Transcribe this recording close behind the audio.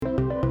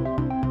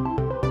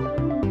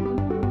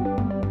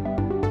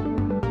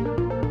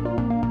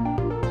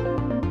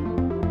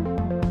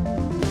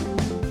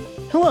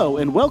Hello,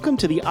 and welcome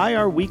to the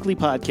IR Weekly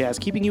Podcast,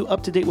 keeping you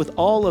up to date with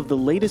all of the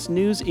latest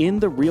news in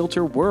the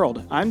realtor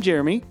world. I'm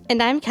Jeremy.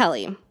 And I'm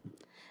Kelly.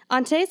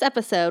 On today's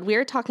episode, we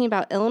are talking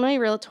about Illinois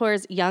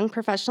Realtors Young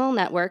Professional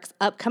Network's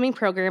upcoming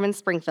program in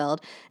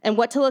Springfield and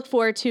what to look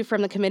forward to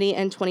from the committee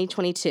in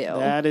 2022.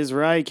 That is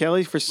right,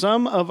 Kelly. For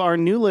some of our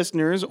new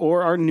listeners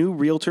or our new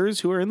realtors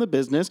who are in the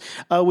business,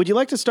 would you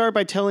like to start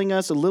by telling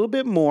us a little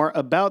bit more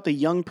about the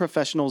Young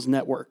Professionals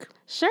Network?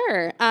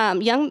 Sure.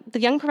 The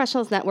Young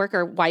Professionals Network,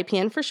 or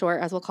YPN for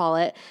short, as we'll call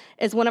it,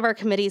 is one of our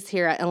committees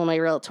here at Illinois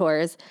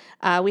Realtors.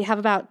 We have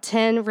about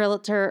 10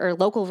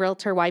 local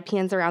realtor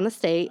YPNs around the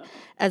state,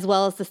 as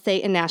well as the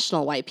state and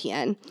national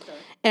YPN. Okay.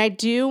 And I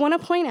do want to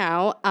point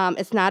out,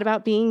 it's not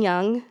about being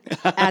young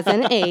as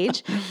in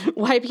age.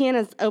 YPN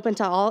is open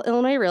to all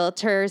Illinois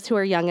realtors who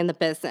are young in the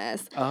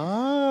business.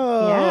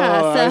 Oh,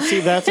 yeah, I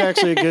see. That's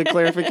actually a good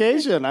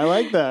clarification. I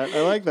like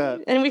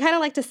that. And we kind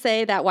of like to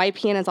say that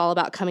YPN is all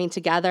about coming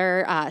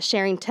together,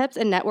 sharing tips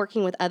and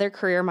networking with other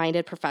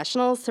career-minded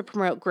professionals to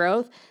promote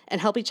growth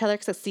and help each other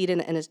succeed in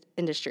the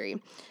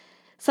industry.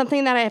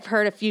 Something that I've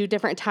heard a few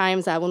different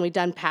times when we've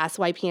done past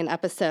YPN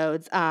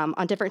episodes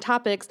on different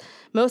topics,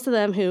 most of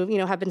them who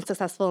have been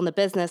successful in the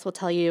business will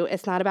tell you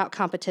it's not about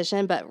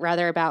competition, but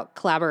rather about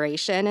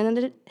collaboration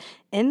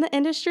in the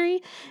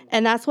industry.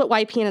 And that's what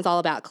YPN is all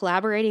about: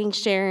 collaborating,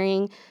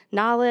 sharing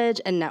knowledge,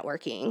 and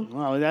networking.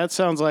 Wow, that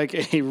sounds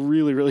like a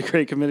really, really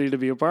great committee to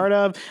be a part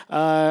of.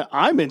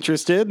 I'm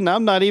interested, and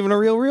I'm not even a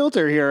real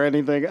realtor here or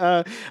anything.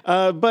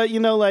 But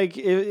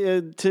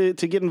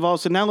to get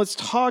involved. So now let's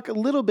talk a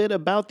little bit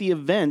about the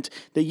event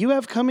that you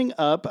have coming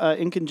up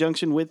in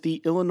conjunction with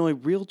the Illinois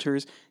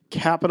Realtors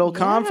Capital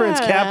Conference,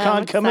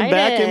 CapCon, coming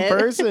back in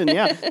person.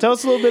 Yeah. Tell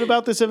us a little bit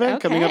about this event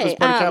coming up as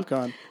part of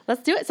CapCon.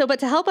 Let's do it. But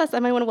to help us, I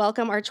might want to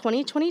welcome our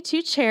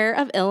 2022 chair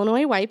of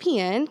Illinois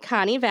YPN,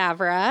 Connie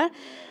Vavra.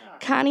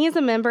 Connie is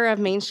a member of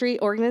Main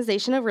Street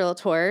Organization of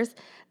Realtors.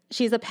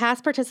 She's a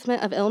past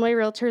participant of Illinois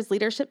Realtors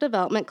Leadership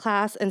Development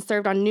class and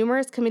served on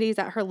numerous committees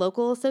at her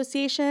local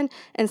association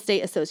and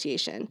state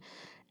association.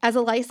 As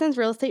a licensed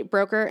real estate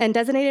broker and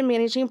designated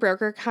managing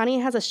broker, Connie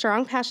has a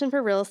strong passion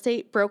for real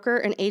estate broker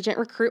and agent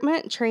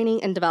recruitment,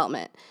 training, and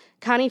development.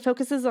 Connie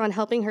focuses on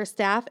helping her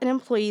staff and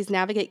employees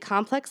navigate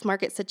complex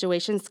market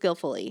situations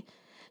skillfully.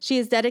 She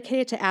is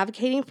dedicated to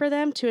advocating for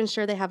them to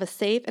ensure they have a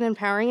safe and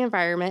empowering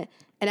environment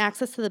and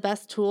access to the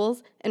best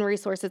tools and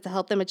resources to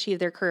help them achieve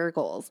their career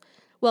goals.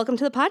 Welcome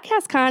to the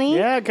podcast, Connie.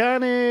 Yeah,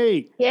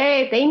 Connie.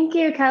 Yay. Thank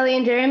you, Kelly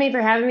and Jeremy,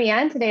 for having me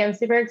on today. I'm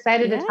super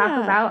excited to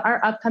talk about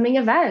our upcoming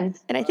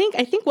event. And I think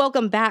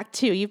welcome back,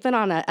 too. You've been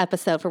on an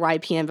episode for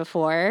YPN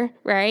before,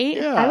 right?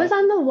 Yeah. I was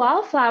on the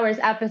Wallflowers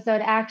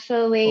episode,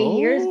 actually,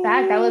 years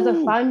back. That was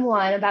a fun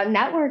one about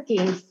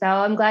networking. So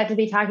I'm glad to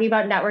be talking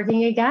about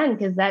networking again,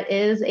 because that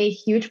is a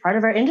huge part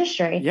of our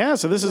industry. Yeah,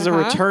 so this is a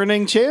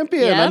returning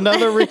champion,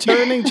 another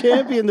returning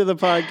champion to the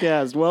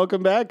podcast.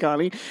 Welcome back,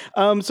 Connie.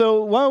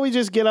 So why don't we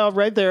just get off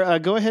right there.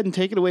 Go ahead and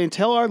take it away and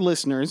tell our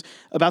listeners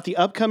about the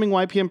upcoming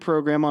YPN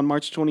program on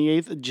March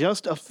 28th,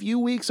 just a few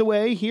weeks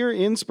away here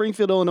in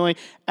Springfield, Illinois,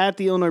 at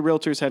the Illinois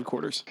Realtors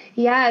headquarters.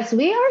 Yes,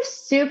 we are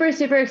super,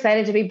 super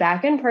excited to be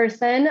back in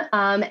person,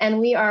 and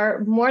we are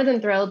more than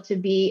thrilled to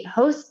be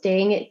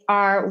hosting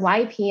our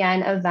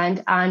YPN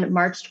event on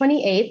March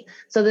 28th.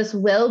 So this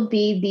will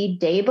be the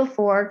day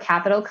before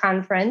Capital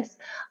Conference.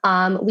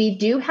 We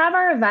do have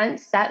our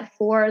event set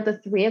for the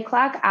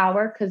 3:00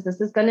 hour, because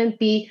this is going to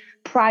be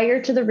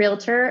prior to the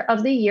Realtor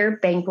of the Year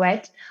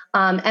banquet.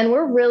 And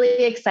we're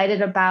really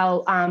excited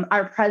about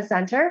our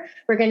presenter.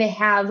 We're going to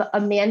have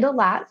Amanda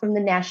Lott from the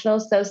National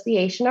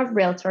Association of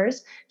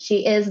Realtors.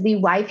 She is the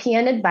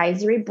YPN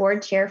Advisory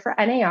Board Chair for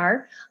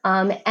NAR.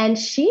 And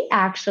she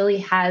actually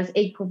has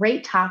a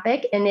great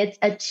topic, and it's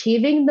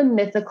achieving the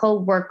mythical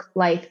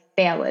work-life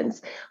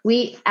balance.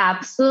 We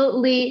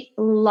absolutely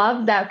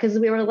love that, because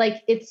we were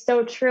like, it's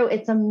so true.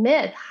 It's a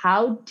myth.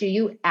 How do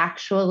you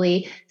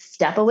actually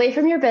step away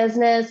from your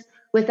business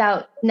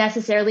without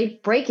necessarily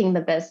breaking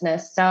the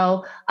business?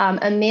 So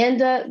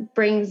Amanda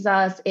brings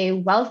us a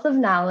wealth of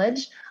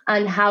knowledge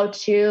on how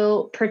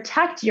to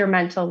protect your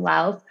mental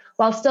wealth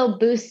while still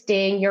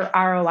boosting your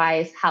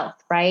ROI's health,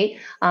 right?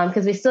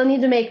 Because we still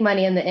need to make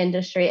money in the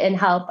industry and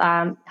help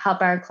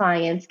our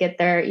clients get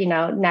their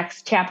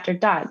next chapter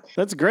done.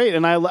 That's great.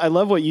 And I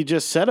love what you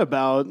just said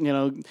about,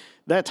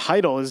 that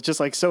title is just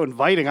like so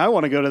inviting. I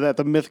want to go to that,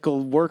 the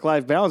mythical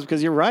work-life balance,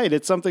 because you're right.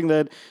 It's something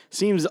that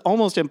seems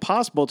almost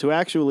impossible to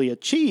actually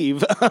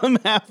achieve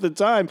half the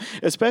time,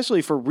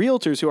 especially for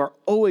realtors who are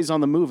always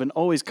on the move and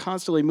always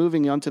constantly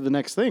moving on to the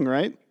next thing,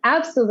 right?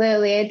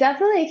 Absolutely. It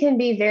definitely can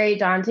be very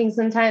daunting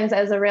sometimes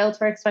as a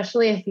realtor,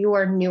 especially if you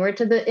are newer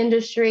to the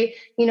industry,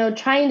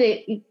 trying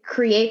to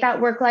create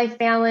that work-life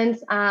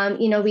balance.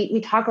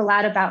 We talk a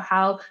lot about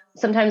how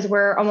sometimes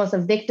we're almost a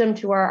victim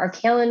to our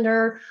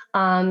calendar,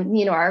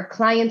 our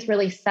clients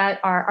really set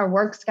our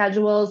work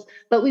schedules,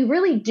 but we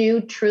really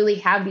do truly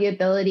have the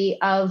ability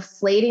of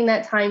slating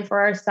that time for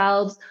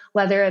ourselves,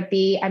 whether it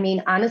be, I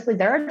mean, honestly,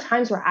 there are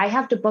times where I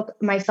have to book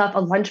myself a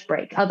lunch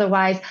break.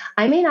 Otherwise,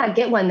 I may not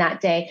get one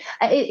that day.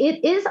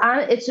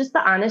 It's just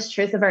the honest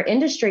truth of our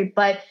industry.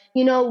 But,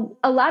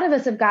 a lot of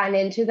us have gotten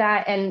into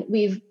that, and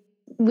we've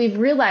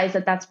realized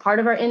that that's part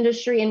of our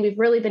industry, and we've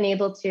really been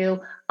able to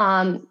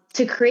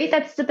create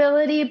that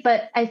stability.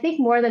 But I think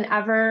more than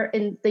ever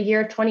in the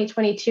year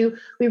 2022,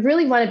 we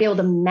really want to be able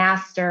to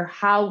master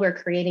how we're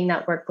creating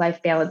that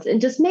work-life balance and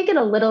just make it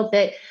a little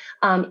bit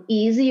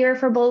easier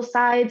for both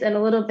sides and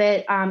a little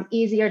bit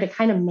easier to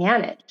kind of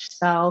manage.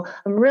 So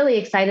I'm really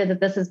excited that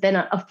this has been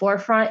a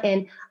forefront.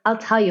 And I'll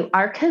tell you,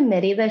 our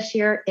committee this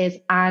year is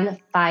on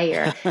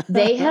fire.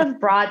 They have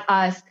brought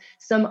us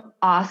some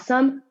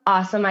awesome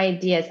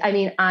ideas. I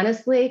mean,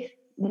 honestly,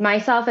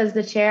 myself as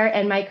the chair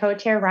and my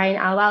co-chair, Ryan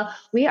Alwell,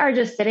 we are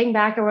just sitting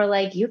back and we're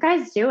like, you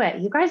guys do it.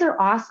 You guys are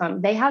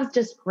awesome. They have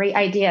just great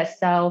ideas.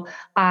 So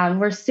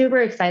we're super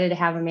excited to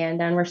have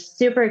Amanda, and we're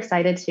super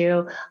excited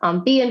to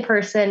be in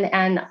person.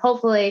 And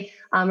hopefully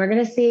we're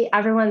going to see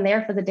everyone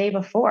there for the day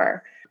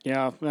before.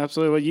 Yeah,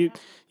 absolutely. Well,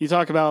 you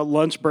talk about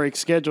lunch break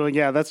scheduling.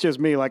 Yeah, that's just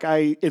me. Like,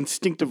 I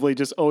instinctively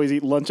just always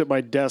eat lunch at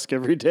my desk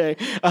every day.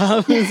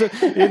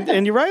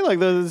 And you're right. Like,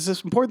 there's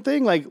this important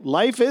thing. Like,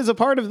 life is a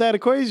part of that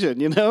equation.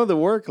 The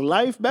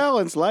work-life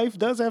balance. Life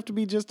does have to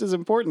be just as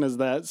important as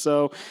that.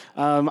 So,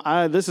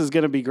 this is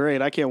going to be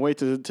great. I can't wait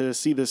to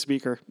see this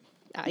speaker.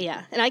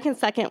 Yeah, and I can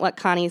second what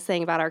Connie's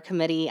saying about our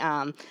committee.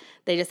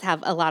 They just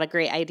have a lot of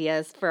great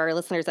ideas. For our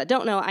listeners that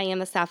don't know, I am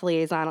the staff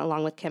liaison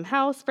along with Kim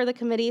House for the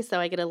committee, so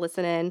I get to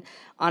listen in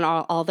on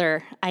all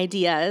their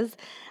ideas.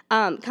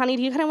 Connie,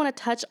 do you kind of want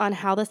to touch on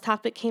how this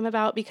topic came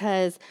about?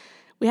 Because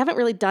we haven't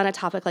really done a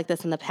topic like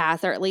this in the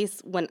past, or at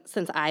least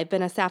since I've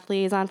been a staff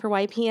liaison for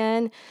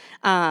YPN.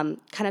 Kind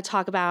of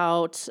talk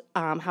about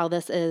how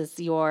this is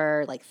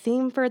your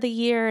theme for the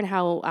year and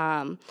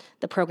how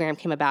the program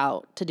came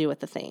about to do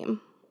with the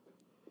theme.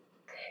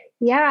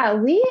 Yeah,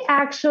 we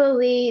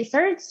actually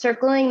started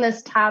circling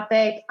this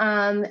topic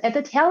at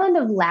the tail end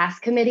of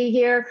last committee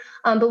here,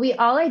 but we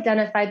all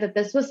identified that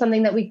this was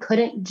something that we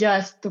couldn't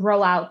just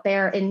throw out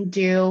there and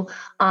do,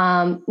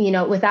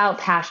 without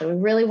passion.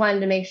 We really wanted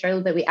to make sure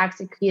that we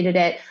executed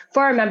it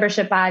for our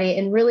membership body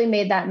and really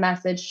made that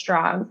message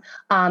strong.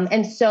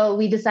 And so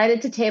we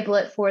decided to table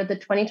it for the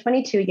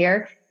 2022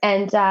 year.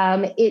 And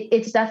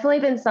it's definitely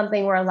been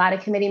something where a lot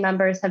of committee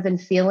members have been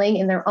feeling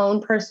in their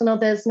own personal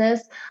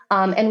business.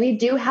 And we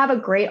do have a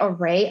great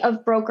array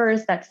of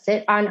brokers that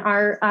sit on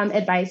our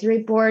advisory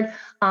board,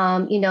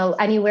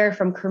 anywhere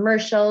from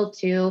commercial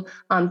to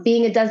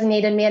being a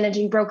designated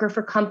managing broker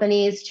for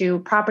companies to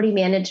property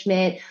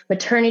management,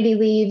 maternity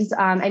leaves.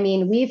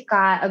 We've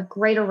got a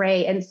great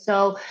array. And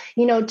so,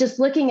 just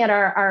looking at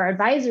our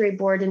advisory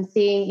board and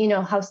seeing,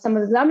 how some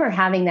of them are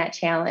having that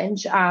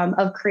challenge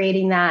of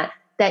creating that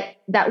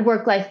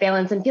work-life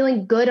balance and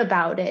feeling good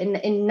about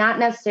it and not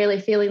necessarily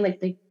feeling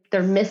like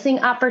they're missing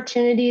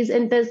opportunities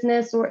in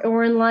business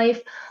or in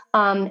life.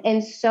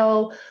 And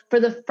so for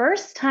the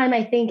first time,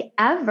 I think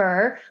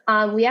ever,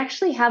 we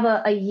actually have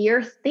a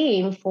year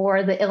theme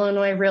for the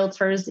Illinois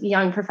Realtors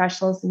Young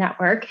Professionals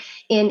Network.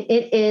 And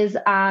it is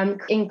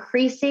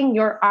increasing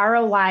your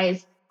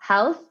ROI's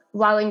health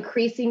while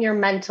increasing your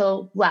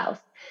mental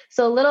wealth.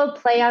 So a little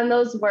play on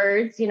those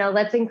words,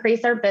 let's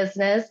increase our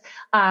business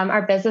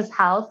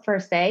health per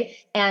se,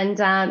 and,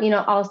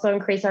 also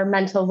increase our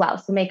mental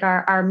wealth. So make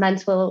our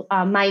mental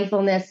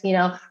mindfulness,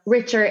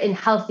 richer and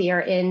healthier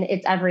in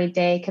its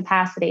everyday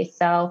capacity.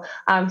 So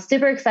I'm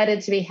super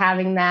excited to be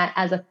having that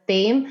as a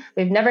theme.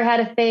 We've never had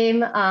a theme,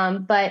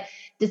 but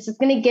this is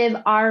going to give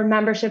our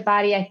membership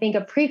body, I think,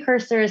 a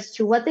precursor as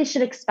to what they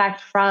should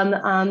expect from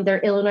their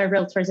Illinois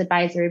Realtors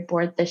Advisory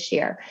Board this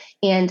year.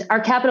 And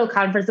our Capital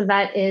Conference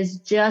event is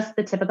just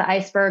the tip of the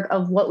iceberg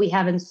of what we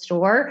have in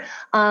store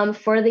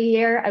for the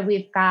year.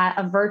 We've got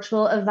a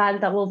virtual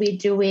event that we'll be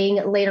doing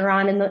later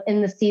on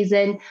in the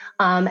season.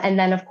 And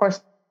then, of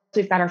course,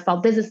 we've got our fall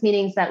business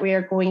meetings that we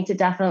are going to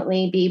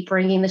definitely be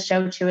bringing the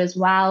show to as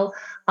well.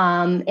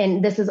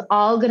 And this is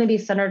all going to be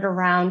centered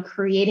around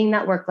creating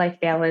that work-life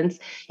balance,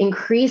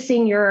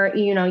 increasing your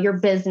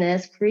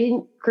business,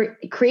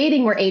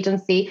 creating more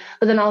agency,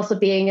 but then also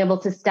being able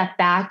to step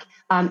back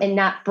and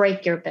not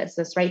break your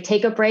business, right?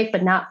 Take a break,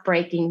 but not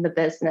breaking the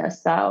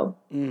business. So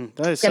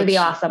it's going to be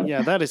awesome.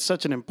 Yeah, that is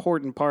such an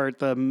important part,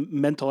 the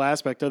mental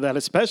aspect of that,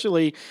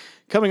 especially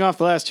coming off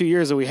the last 2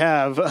 years that we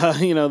have,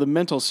 the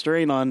mental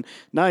strain on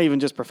not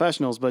even just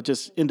professionals, but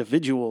just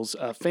individuals,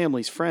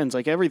 families, friends,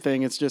 like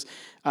everything. It's just,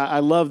 I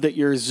love that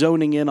you're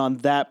zoning in on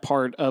that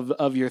part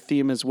of your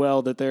theme as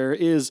well, that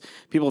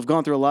people have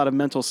gone through a lot of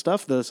mental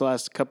stuff this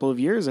last couple of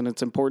years, and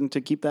it's important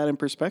to keep that in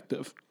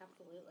perspective.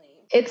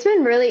 It's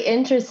been really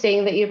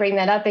interesting that you bring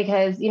that up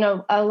because,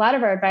 a lot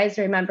of our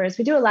advisory members,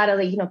 we do a lot of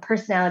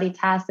personality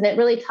tests, and it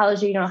really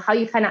tells you, how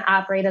you kind of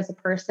operate as a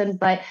person.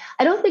 But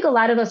I don't think a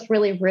lot of us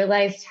really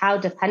realized how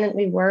dependent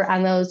we were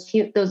on those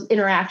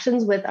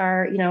interactions with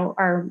our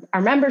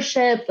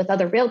membership, with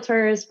other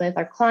realtors, with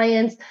our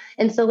clients.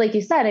 And so, like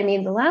you said, I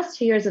mean, the last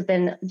 2 years have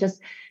been just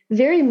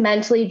very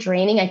mentally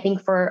draining, I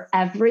think, for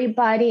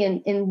everybody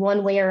in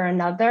one way or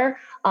another.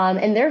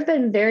 And there have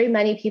been very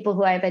many people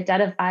who I've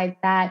identified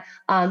that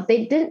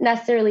they didn't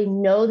necessarily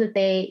know that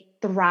they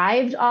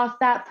thrived off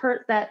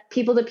that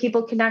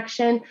people-to-people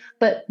connection.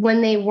 But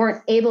when they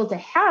weren't able to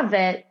have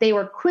it, they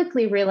were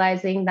quickly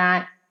realizing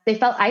that they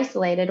felt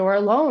isolated or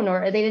alone,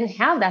 or they didn't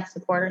have that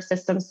supporter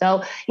system.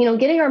 So,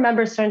 getting our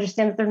members to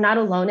understand that they're not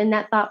alone in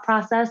that thought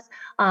process.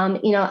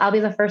 I'll be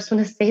the first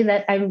one to say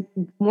that I'm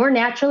more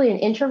naturally an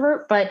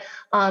introvert, but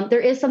there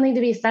is something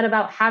to be said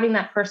about having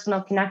that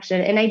personal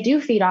connection. And I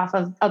do feed off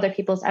of other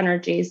people's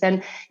energies.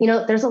 And,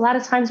 there's a lot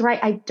of times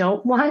where I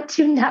don't want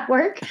to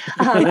network.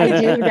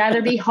 I do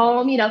rather be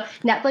home,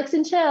 Netflix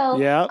and chill.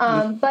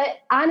 Yeah.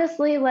 But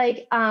honestly,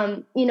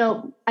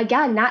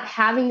 again, not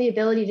having the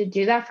ability to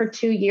do that for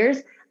 2 years,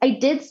 I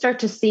did start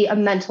to see a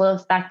mental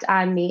effect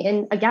on me.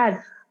 And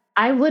again,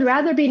 I would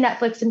rather be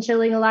Netflix and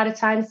chilling a lot of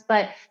times,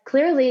 but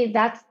clearly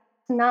that's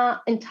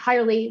not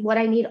entirely what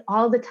I need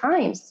all the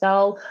time.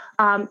 So,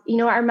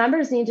 our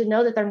members need to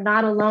know that they're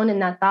not alone in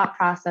that thought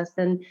process.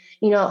 And,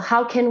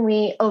 how can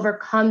we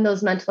overcome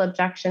those mental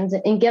objections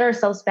and get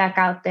ourselves back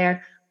out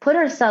there, put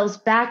ourselves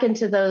back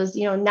into those,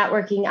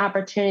 networking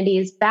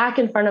opportunities, back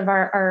in front of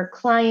our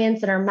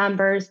clients and our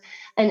members,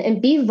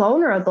 and be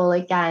vulnerable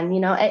again.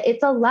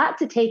 It's a lot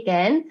to take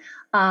in.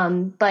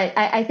 But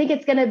I think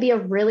it's going to be a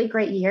really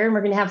great year, and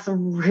we're going to have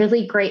some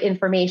really great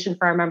information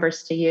for our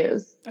members to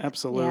use.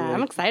 Absolutely. Yeah,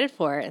 I'm excited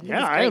for it.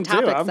 Yeah, I am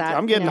too.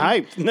 I'm getting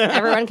hyped.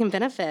 Everyone can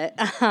benefit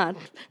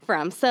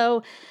from.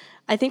 So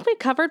I think we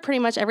covered pretty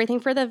much everything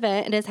for the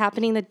event. It is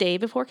happening the day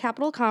before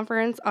Capital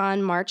Conference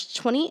on March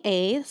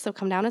 28th. So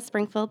come down to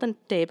Springfield the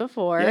day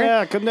before.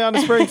 Yeah, come down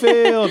to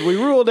Springfield. We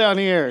rule down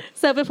here.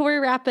 So before we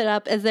wrap it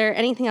up, is there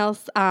anything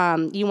else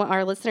you want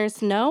our listeners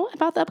to know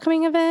about the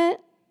upcoming event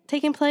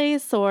taking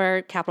place,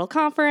 or Capital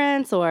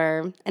Conference,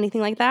 or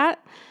anything like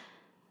that?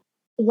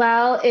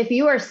 Well, if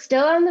you are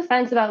still on the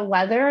fence about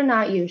whether or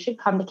not you should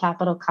come to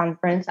Capital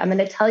Conference, I'm going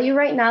to tell you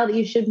right now that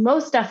you should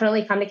most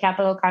definitely come to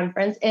Capital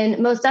Conference, and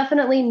most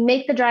definitely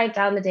make the drive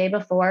down the day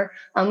before.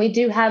 We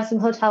do have some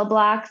hotel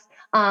blocks.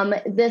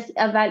 This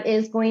event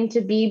is going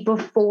to be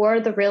before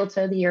the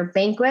Realtor of the Year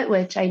banquet,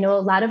 which I know a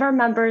lot of our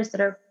members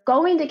that are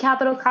going to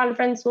Capital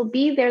Conference will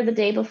be there the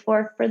day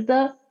before for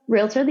the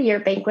Realtor of the Year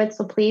banquet.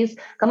 So please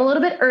come a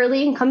little bit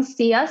early and come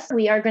see us.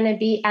 We are going to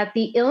be at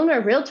the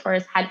Illinois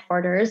Realtors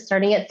headquarters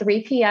starting at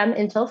 3 p.m.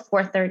 until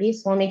 4:30.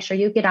 So we'll make sure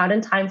you get out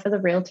in time for the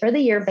Realtor of the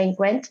Year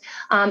banquet.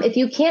 If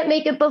you can't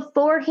make it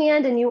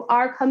beforehand and you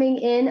are coming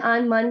in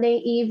on Monday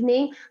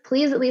evening,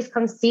 please at least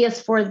come see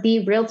us for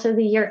the Realtor of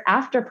the Year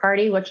after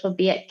party, which will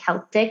be at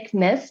Celtic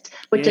Mist,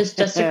 which is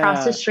just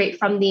across the street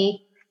from the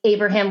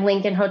Abraham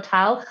Lincoln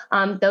Hotel.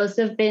 Those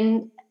have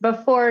been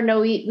before.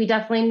 No, we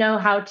definitely know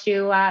how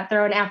to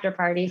throw an after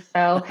party.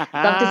 So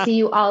love to see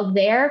you all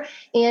there.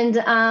 And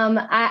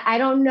I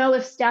don't know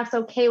if staff's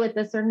okay with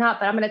this or not,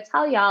 but I'm going to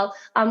tell y'all,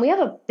 we have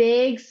a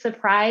big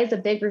surprise, a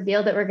big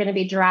reveal that we're going to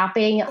be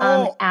dropping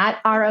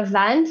at our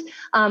event.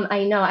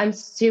 I know I'm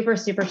super,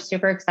 super,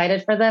 super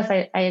excited for this.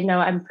 I know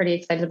I'm pretty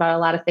excited about a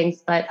lot of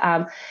things, but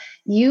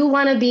you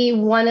want to be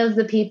one of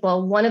the few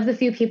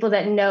people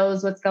that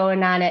knows what's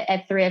going on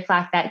at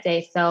 3:00 that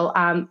day. So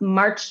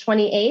March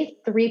 28th,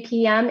 3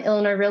 p.m.,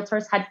 Illinois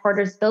Realtors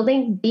headquarters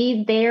building.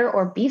 Be there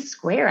or be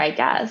square, I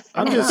guess.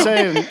 I'm just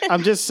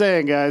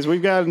saying, guys,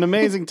 we've got an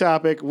amazing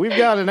topic. We've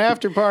got an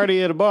after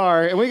party at a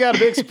bar, and we got a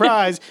big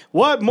surprise.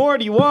 What more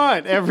do you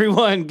want,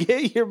 everyone?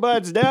 Get your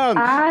butts down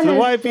to the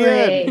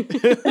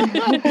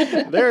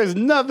YPN. There is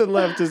nothing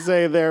left to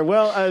say there.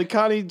 Well,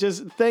 Connie,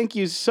 just thank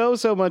you so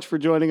much for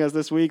joining us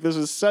this week. This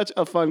was such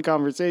a fun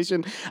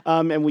conversation,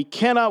 and we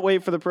cannot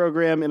wait for the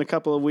program in a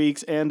couple of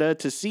weeks and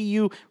to see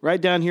you right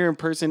down here in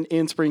person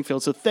in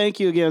Springfield. So thank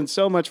you again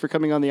so much for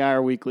coming on the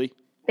IR Weekly.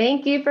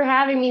 Thank you for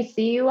having me.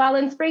 See you all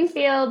in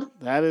Springfield.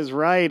 That is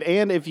right.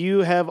 And if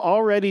you have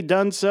already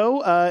done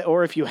so,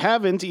 or if you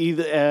haven't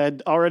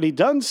already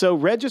done so,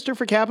 register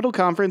for Capital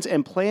Conference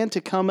and plan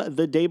to come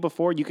the day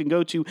before. You can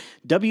go to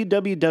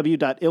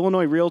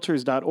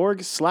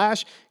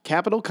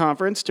www.illinoisrealtors.org/Capital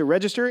Conference to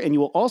register, and you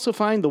will also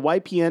find the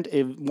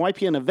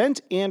YPN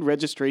event and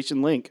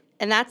registration link.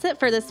 And that's it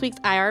for this week's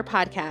IR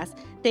podcast.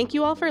 Thank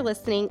you all for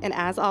listening, and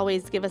as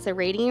always, give us a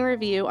rating and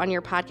review on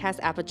your podcast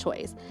app of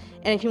choice.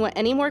 And if you want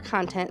any more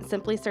content,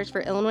 simply search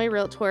for Illinois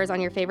Realtors on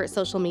your favorite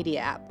social media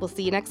app. We'll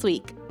see you next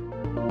week.